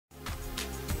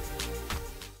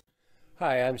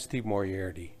Hi, I'm Steve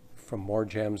Moriarty from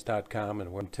MoreGems.com,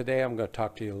 and today I'm going to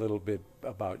talk to you a little bit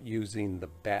about using the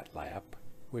Batt lap,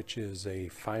 which is a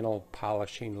final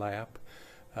polishing lap.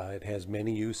 It has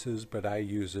many uses, but I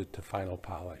use it to final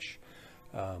polish.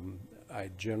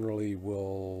 I generally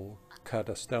will cut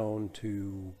a stone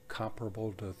to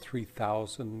comparable to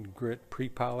 3000 grit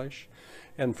pre-polish,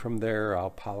 and from there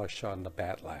I'll polish on the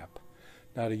Batt lap.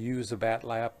 Now, to use a Batt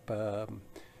lap,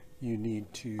 you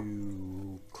need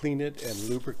to clean it and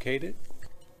lubricate it,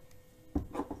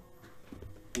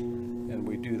 and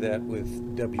we do that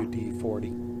with WD-40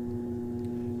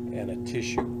 and a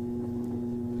tissue.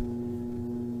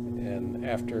 And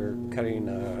after cutting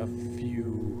a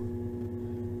few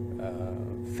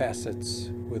facets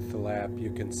with the lap,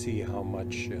 you can see how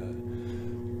much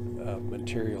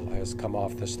material has come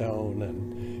off the stone,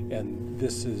 and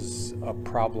this is a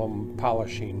problem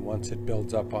polishing. Once it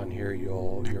builds up on here,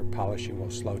 your polishing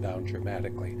will slow down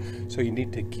dramatically. So you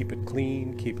need to keep it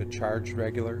clean, keep it charged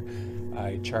regular.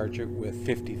 I charge it with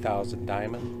 50,000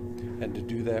 diamond, and to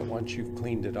do that, once you've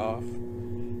cleaned it off,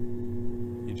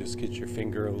 you just get your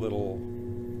finger a little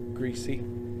greasy,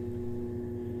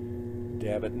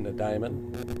 dab it in the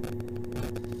diamond,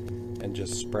 and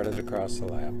just spread it across the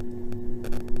lap.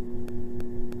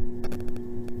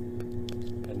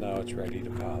 Now it's ready to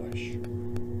polish.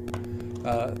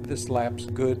 This lap's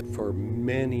good for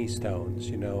many stones.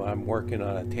 You know, I'm working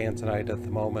on a tanzanite at the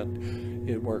moment.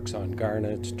 It works on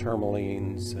garnets,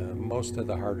 tourmalines, most of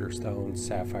the harder stones,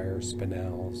 sapphires,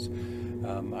 spinels.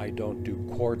 I don't do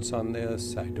quartz on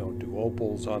this. I don't do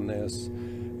opals on this.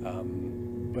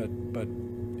 But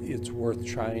it's worth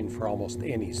trying for almost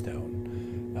any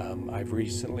stone. I've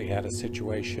recently had a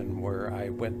situation where I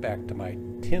went back to my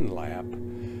tin lap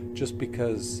just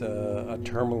because a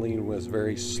tourmaline was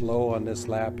very slow on this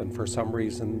lap, and for some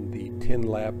reason the tin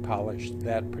lap polished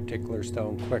that particular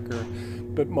stone quicker.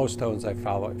 But most stones I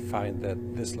find that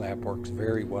this lap works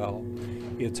very well.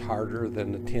 It's harder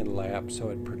than the tin lap, so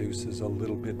it produces a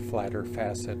little bit flatter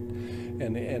facet,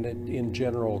 and it in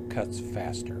general cuts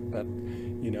faster. But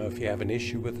you know, if you have an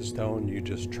issue with the stone, you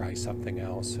just try something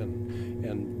else and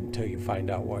until you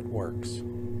find out what works.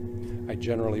 I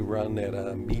generally run at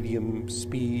a medium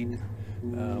speed.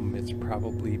 It's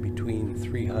probably between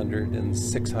 300 and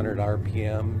 600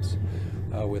 RPMs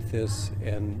with this,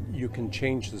 and you can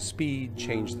change the speed,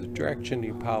 change the direction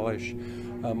you polish.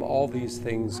 All these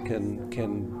things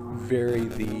can vary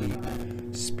the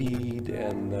speed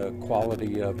and the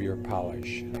quality of your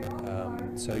polish.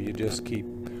 So you just keep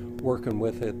working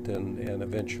with it, and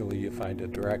eventually you find a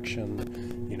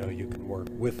direction. You know, you can work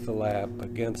with the lap,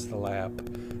 against the lap.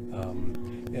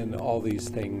 And all these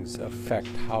things affect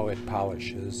how it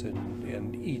polishes,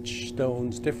 and each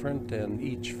stone's different and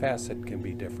each facet can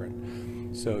be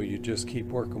different. So you just keep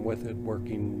working with it,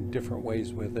 working different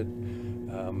ways with it,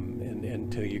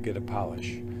 until you get a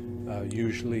polish.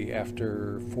 Usually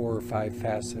after 4 or 5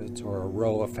 facets or a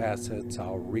row of facets,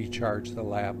 I'll recharge the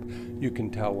lap. You can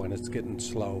tell when it's getting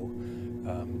slow.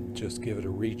 Just give it a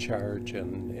recharge,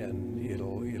 and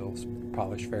it'll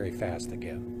polish very fast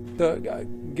again. So I'll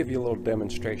give you a little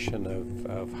demonstration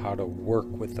of how to work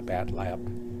with the Batt lap.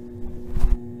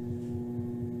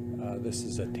 This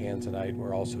is a tanzanite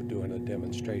we're also doing a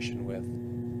demonstration with.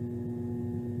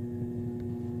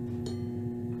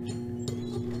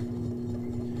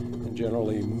 And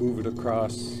generally move it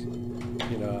across.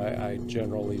 You know, I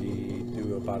generally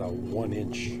do about a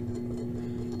 1-inch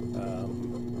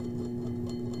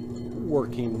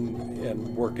working,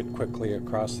 and work it quickly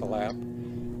across the lap.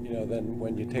 You know, then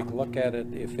when you take a look at it,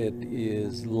 if it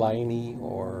is liney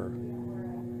or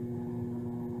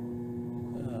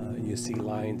you see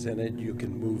lines in it, you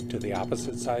can move to the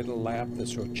opposite side of the lap.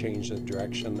 This will change the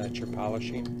direction that you're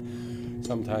polishing.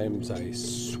 Sometimes I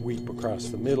sweep across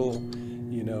the middle.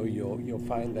 You know, you'll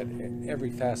find that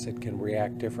every facet can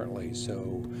react differently,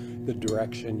 so the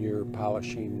direction you're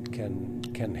polishing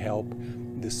can help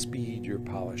the speed you're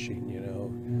polishing. You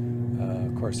know,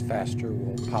 of course, faster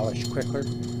will polish quicker.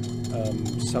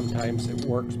 Sometimes it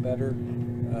works better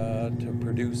to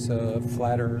produce a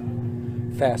flatter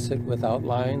facet without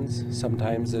lines.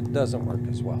 Sometimes it doesn't work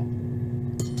as well.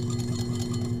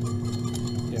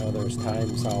 You know, there's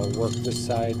times I'll work this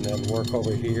side and then work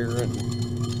over here and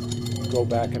go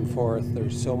back and forth.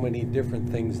 There's so many different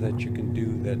things that you can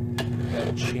do that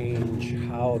change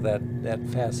how that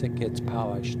facet gets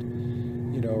polished.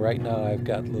 You know, right now I've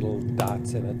got little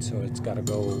dots in it, so it's got to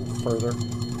go further.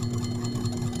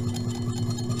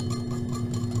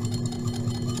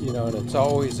 You know, and it's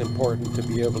always important to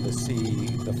be able to see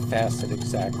the facet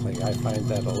exactly. I find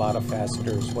that a lot of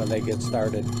facetors, when they get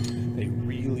started, they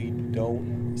really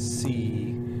don't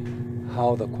see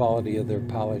how the quality of their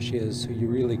polish is. So you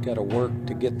really got to work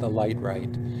to get the light right.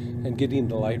 And getting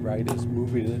the light right is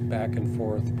moving it back and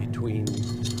forth between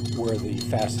where the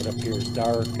facet appears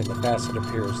dark and the facet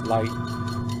appears light.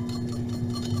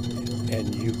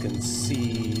 And you can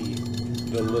see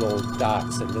the little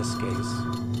dots in this case.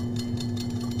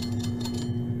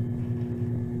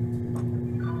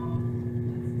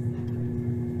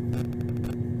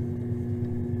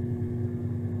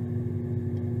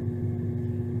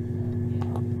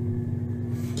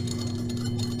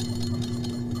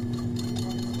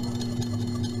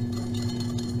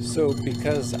 So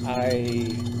because I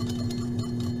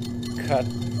cut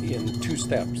in 2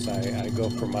 steps, I go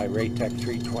from my Raytec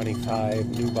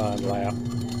 325 new bond lap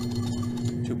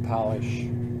to polish.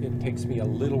 It takes me a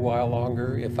little while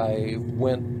longer. If I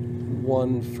went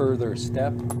one further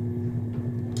step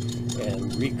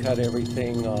and recut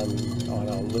everything on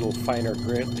a little finer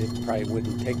grit, it probably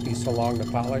wouldn't take me so long to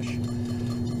polish.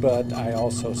 But I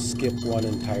also skip one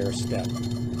entire step.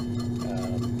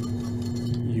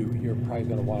 You're probably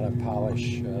going to want to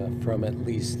polish from at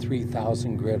least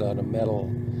 3,000 grit on a metal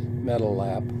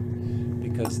lap,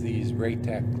 because these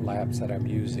Raytec laps that I'm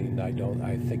using, I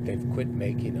think they've quit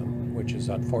making them, which is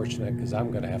unfortunate because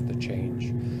I'm going to have to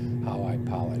change how I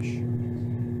polish.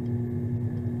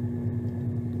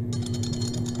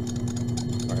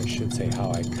 Or I should say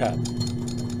how I cut.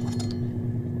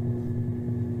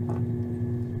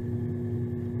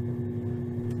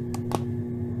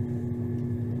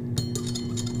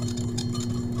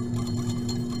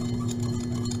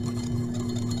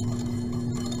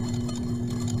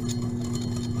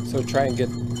 So try and get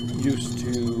used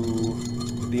to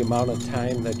the amount of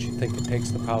time that you think it takes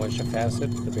to polish a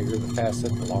facet. The bigger the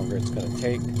facet, the longer it's going to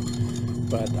take.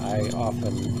 But I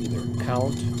often either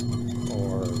count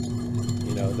or,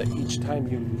 you know, that each time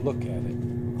you look at it,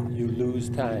 you lose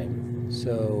time.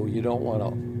 So you don't want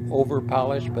to over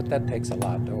polish, but that takes a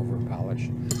lot to over polish.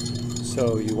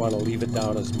 So you want to leave it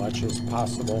down as much as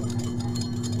possible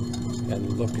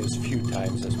and look as few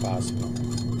times as possible.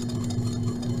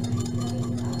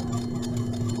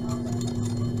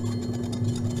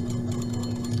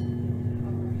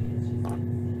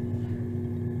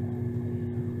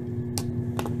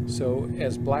 So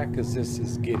as black as this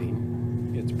is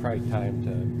getting, it's probably time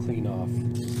to clean off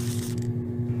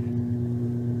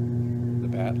the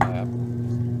Batt lap.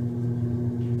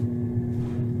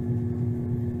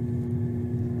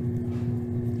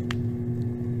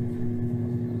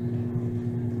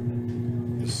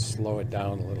 Just slow it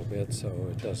down a little bit so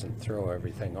it doesn't throw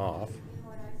everything off.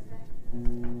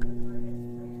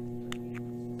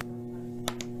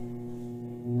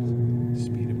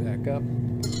 Speed it back up.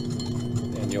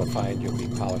 And you'll find you'll be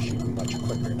polishing much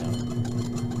quicker now.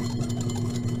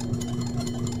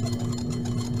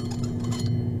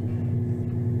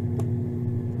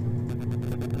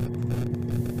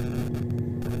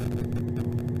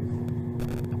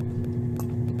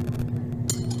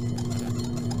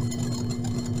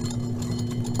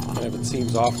 And if it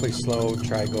seems awfully slow,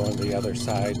 try going to the other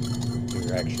side.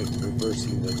 You're actually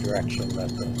reversing the direction that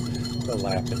the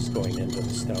lap is going into the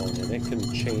stone, and it can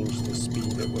change the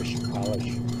speed at which you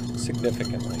polish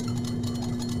significantly.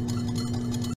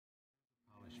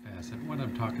 Polish facet. What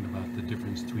I'm talking about, the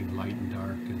difference between light and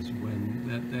dark, is when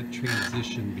that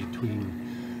transition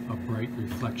between a bright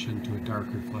reflection to a dark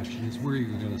reflection is where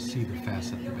you're going to see the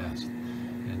facet the best.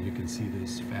 And you can see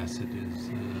this facet is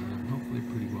hopefully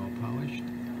pretty well polished.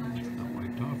 It's not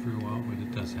wiped off very well, but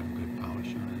it does have good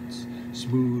polish on it. It's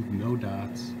smooth, no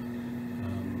dots.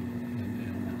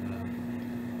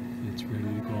 It's ready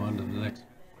to go on to the next.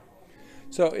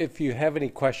 So if you have any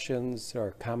questions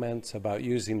or comments about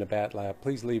using the Batt lap,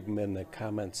 please leave them in the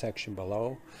comment section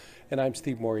below. And I'm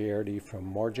Steve Moriarty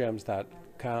from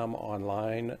MoreGems.com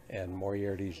online and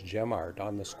Moriarty's Gem Art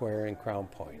on the Square in Crown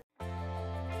Point.